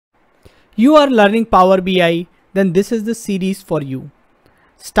You are learning Power BI, then this is the series for you.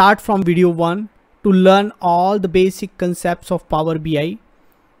 Start from video 1 to learn all the basic concepts of Power BI.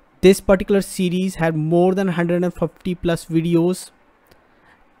 This particular series had more than 150 plus videos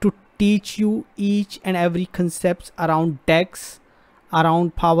to teach you each and every concepts around DAX,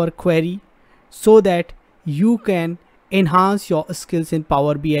 around Power Query, so that you can enhance your skills in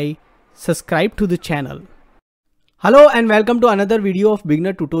Power BI. Subscribe to the channel. Hello and welcome to another video of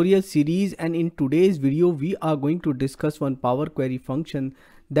beginner tutorial series, and in today's video we are going to discuss one Power Query function,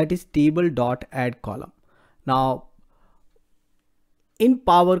 that is Table.AddColumn. Now in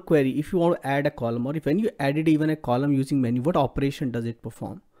Power Query, if you want to add a column, or if when you added even a column using menu, what operation does it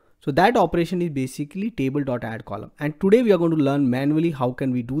perform? So that operation is basically Table.AddColumn, and today we are going to learn manually how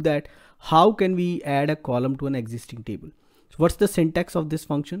can we do that, how can we add a column to an existing table. So what's the syntax of this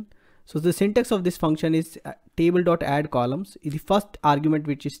function? So the syntax of this function is Table.AddColumns. The first argument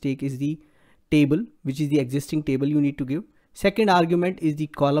which is take is the table, which is the existing table you need to give. Second argument is the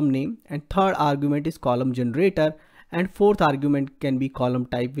column name, and third argument is column generator, and fourth argument can be column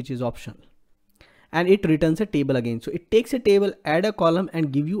type, which is optional. And it returns a table again. So it takes a table, add a column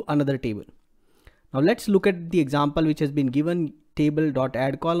and give you another table. Now let's look at the example which has been given,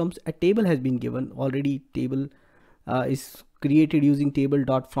 Table.AddColumns. A table has been given already. Table is created using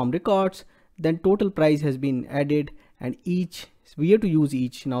table.fromRecords, then total price has been added, and each, we have to use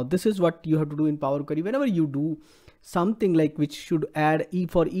each. Now this is what you have to do in Power Query. Whenever you do something like which should add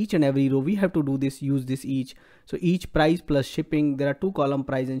for each and every row, we have to do this, use this each. So each price plus shipping, there are two column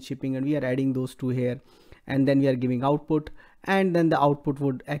price and shipping, and we are adding those two here, and then we are giving output, and then the output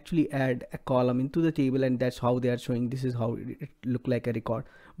would actually add a column into the table, and that's how they are showing. This is how it look like a record,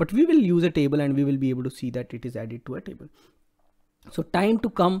 but we will use a table and we will be able to see that it is added to a table. So time to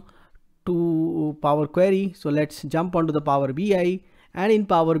come to Power Query. So let's jump onto the Power BI, and in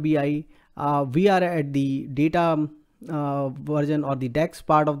Power BI we are at the data version or the DAX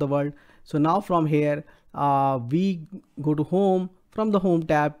part of the world. So now from here we go to home, from the home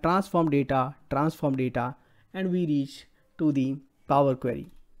tab, transform data, and we reach to the Power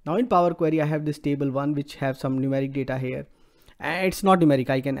Query. Now in Power Query I have this table 1 which have some numeric data here. It's not numeric,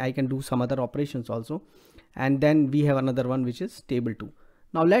 I can do some other operations also, and then we have another one which is table 2.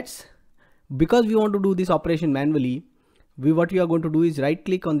 Now because we want to do this operation manually, what we are going to do is right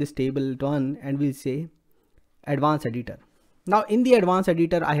click on this table 1 and we'll say advanced editor. Now in the advanced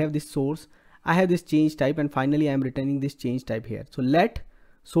editor I have this source, I have this change type, and finally I am returning this change type here. So let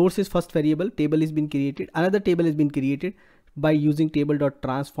source is first variable, table has been created, another table has been created by using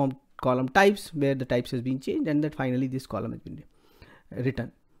table.transform column types, where the types has been changed, and that finally this column has been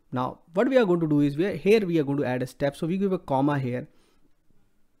written. Now what we are going to do is we are going to add a step. So we give a comma here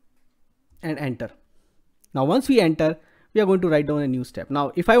and enter. Now once we enter, we are going to write down a new step.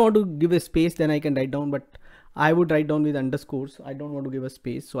 Now if I want to give a space, then I can write down, but I would write down with underscores. I don't want to give a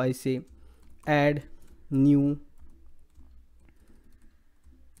space, so I say add new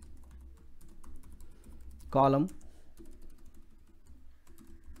column,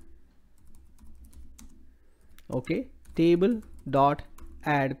 okay,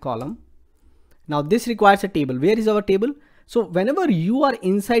 Table.AddColumn. Now this requires a table. Where is our table? So whenever you are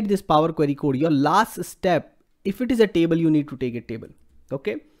inside this Power Query code, your last step, if it is a table, you need to take a table,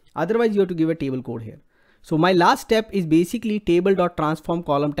 okay? Otherwise you have to give a table code here. So my last step is basically table.transform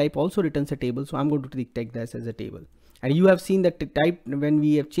column type also returns a table. So I'm going to take this as a table, and you have seen that the type, when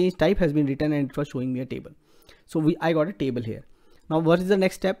we have changed type, has been written and it was showing me a table. So I got a table here. Now what is the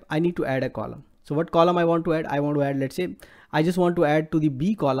next step? I need to add a column. So what column I want to add? I want to add, let's say I just want to add to the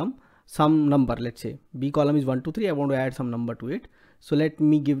B column some number. Let's say B column is 1 2 3. I want to add some number to it. So let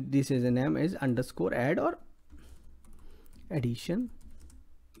me give this as a name as underscore add or addition,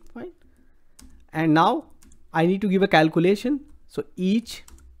 fine. And now I need to give a calculation. So each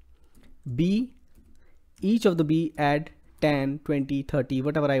of the B add 10 20 30,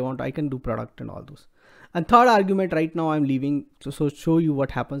 whatever I want. I can do product and all those. And third argument right now I'm leaving, so show you what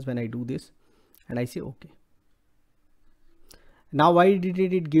happens when I do this, and I say okay. Now why did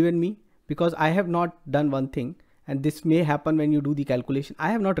it given me? Because I have not done one thing, and this may happen when you do the calculation.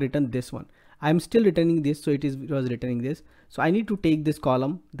 I have not written this one. I'm still returning this, so it was returning this. So I need to take this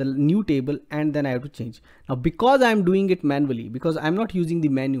column, the new table, and then I have to change. Now because I'm doing it manually, because I'm not using the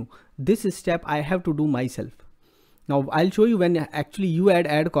menu, this step I have to do myself. Now I'll show you when actually you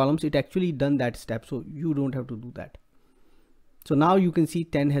add columns, it actually done that step, so you don't have to do that. So now you can see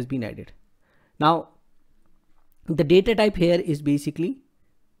 10 has been added. Now the data type here is basically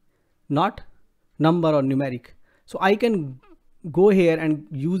not number or numeric. So I can go here and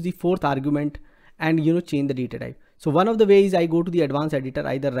use the fourth argument and change the data type. So one of the ways I go to the advanced editor,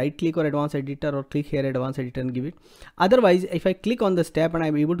 either right click or advanced editor, or click here advanced editor and give it. Otherwise, if I click on the step and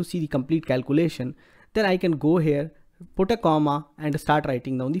I'm able to see the complete calculation, then I can go here, put a comma and start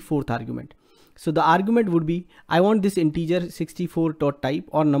writing down the fourth argument. So the argument would be, I want this integer 64.type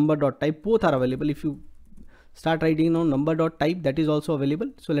or number.type, both are available. If you start writing down number.type, that is also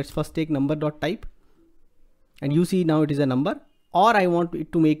available. So let's first take number.type, and you see now it is a number, or I want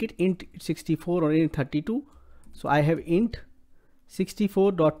it to make it int 64 or int 32. So I have int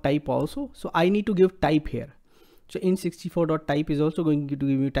 64.type also. So I need to give type here. So int 64.type is also going to give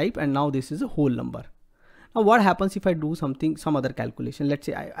me type, and now this is a whole number. Now what happens if I do some other calculation? Let's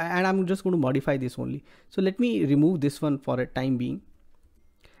say I'm just going to modify this only. So let me remove this one for a time being,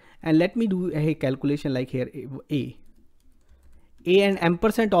 and let me do a calculation like here a and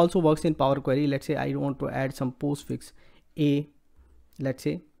ampersand also works in Power Query. Let's say I want to add some postfix a, let's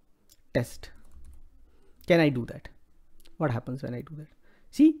say test. Can I do that? What happens when I do that?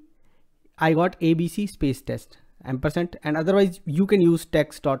 See, I got ABC space test ampersand, and otherwise you can use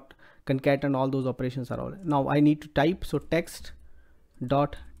text dot concat and all those operations are all. Now I need to type, so text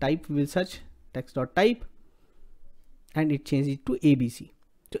dot type will search text dot type, and it changes it to ABC.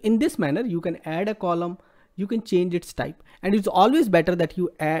 So in this manner you can add a column, you can change its type, and it's always better that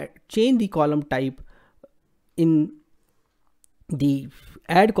you change the column type in the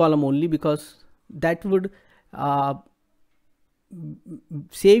add column only, because that would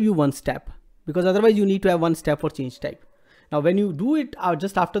save you one step, because otherwise you need to have one step for change type. Now when you do it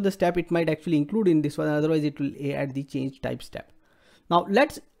just after the step, it might actually include in this one, otherwise it will add the change type step. Now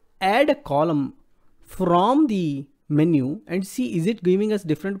let's add a column from the menu and see, is it giving us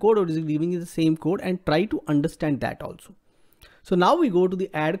different code or is it giving us the same code, and try to understand that also. So now we go to the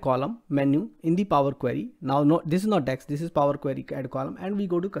add column menu in the Power Query. Now no, this is not text, this is Power Query add column, and we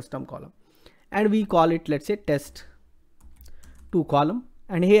go to custom column and we call it, let's say test 2 column.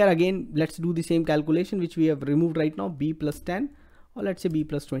 And here again, let's do the same calculation which we have removed right now, b plus 10, or let's say b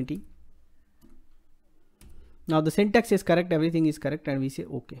plus 20. Now the syntax is correct, everything is correct, and we say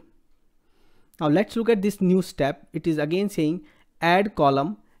okay. Now let's look at this new step. It is again saying add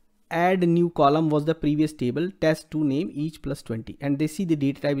column, add new column was the previous table, test2 name each plus 20, and they see the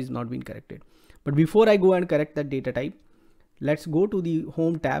data type is not being corrected. But before I go and correct that data type, let's go to the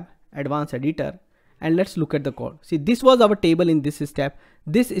home tab, advanced editor, and let's look at the code. See, this was our table in this step.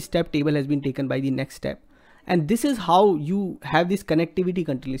 This step table has been taken by the next step. And this is how you have this connectivity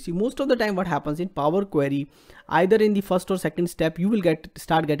continuously. Most of the time what happens in Power Query, either in the first or second step, you will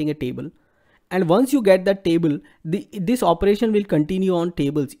start getting a table. And once you get that table, this operation will continue on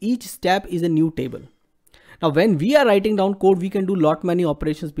tables. Each step is a new table. Now, when we are writing down code, we can do many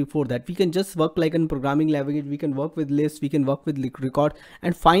operations before that. We can just work like in programming language. We can work with lists, we can work with record,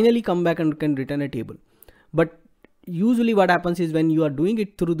 and finally come back and can return a table. But usually what happens is when you are doing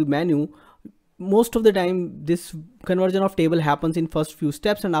it through the menu, most of the time this conversion of table happens in first few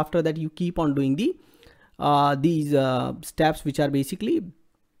steps, and after that you keep on doing these steps which are basically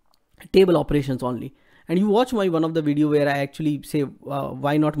table operations only. And you watch one of the video where I actually say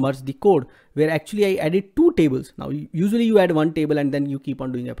why not merge the code, where actually I added 2 tables. Now usually you add 1 table and then you keep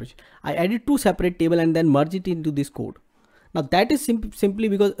on doing operation. I added 2 separate table and then merge it into this code. Now that is simply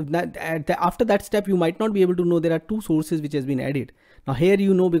because after that step you might not be able to know there are 2 sources which has been added. Now here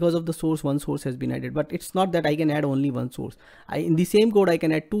you know because of the source, 1 source has been added, but it's not that I can add only 1 source. In the same code I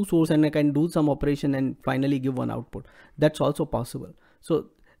can add 2 sources and I can do some operation and finally give 1 output. That's also possible.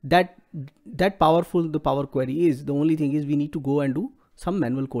 So that powerful the Power Query is. The only thing is we need to go and do some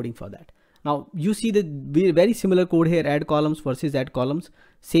manual coding for that. Now you see the very similar code here, add columns versus add columns,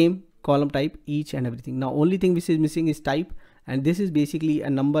 same column type each and everything. Now only thing which is missing is type, and this is basically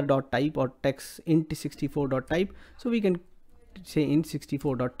a number.type or text int 64.type. So we can say int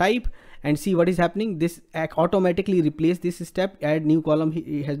 64.type and see what is happening. This automatically replace this step, add new column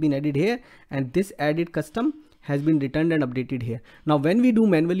has been added here, and this added custom has been returned and updated here. Now when we do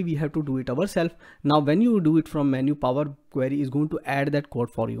manually, we have to do it ourselves. Now when you do it from menu, Power Query is going to add that code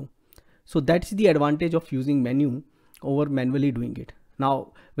for you. So that's the advantage of using menu over manually doing it.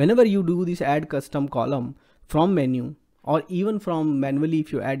 Now whenever you do this add custom column from menu or even from manually,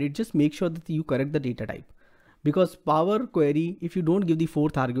 if you add it, just make sure that you correct the data type, because Power Query, if you don't give the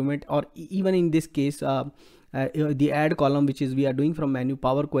 4th argument, or even in this case the add column which is we are doing from menu,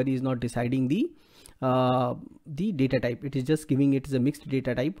 Power Query is not deciding the data type. It is just giving it as a mixed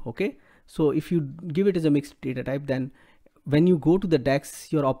data type. Okay, so if you give it as a mixed data type, then when you go to the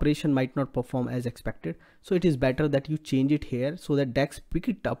DAX, your operation might not perform as expected. So it is better that you change it here so that DAX pick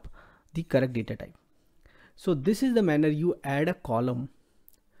it up the correct data type. So this is the manner you add a column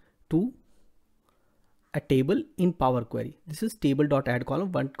to a table in Power Query. This is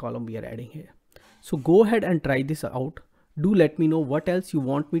Table.AddColumn, one column we are adding here. So go ahead and try this out. Do let me know what else you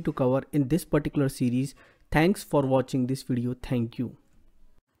want me to cover in this particular series. Thanks for watching this video. Thank you.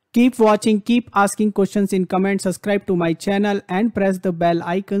 Keep watching, keep asking questions in comments, subscribe to my channel and press the bell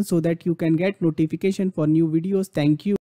icon so that you can get notification for new videos. Thank you.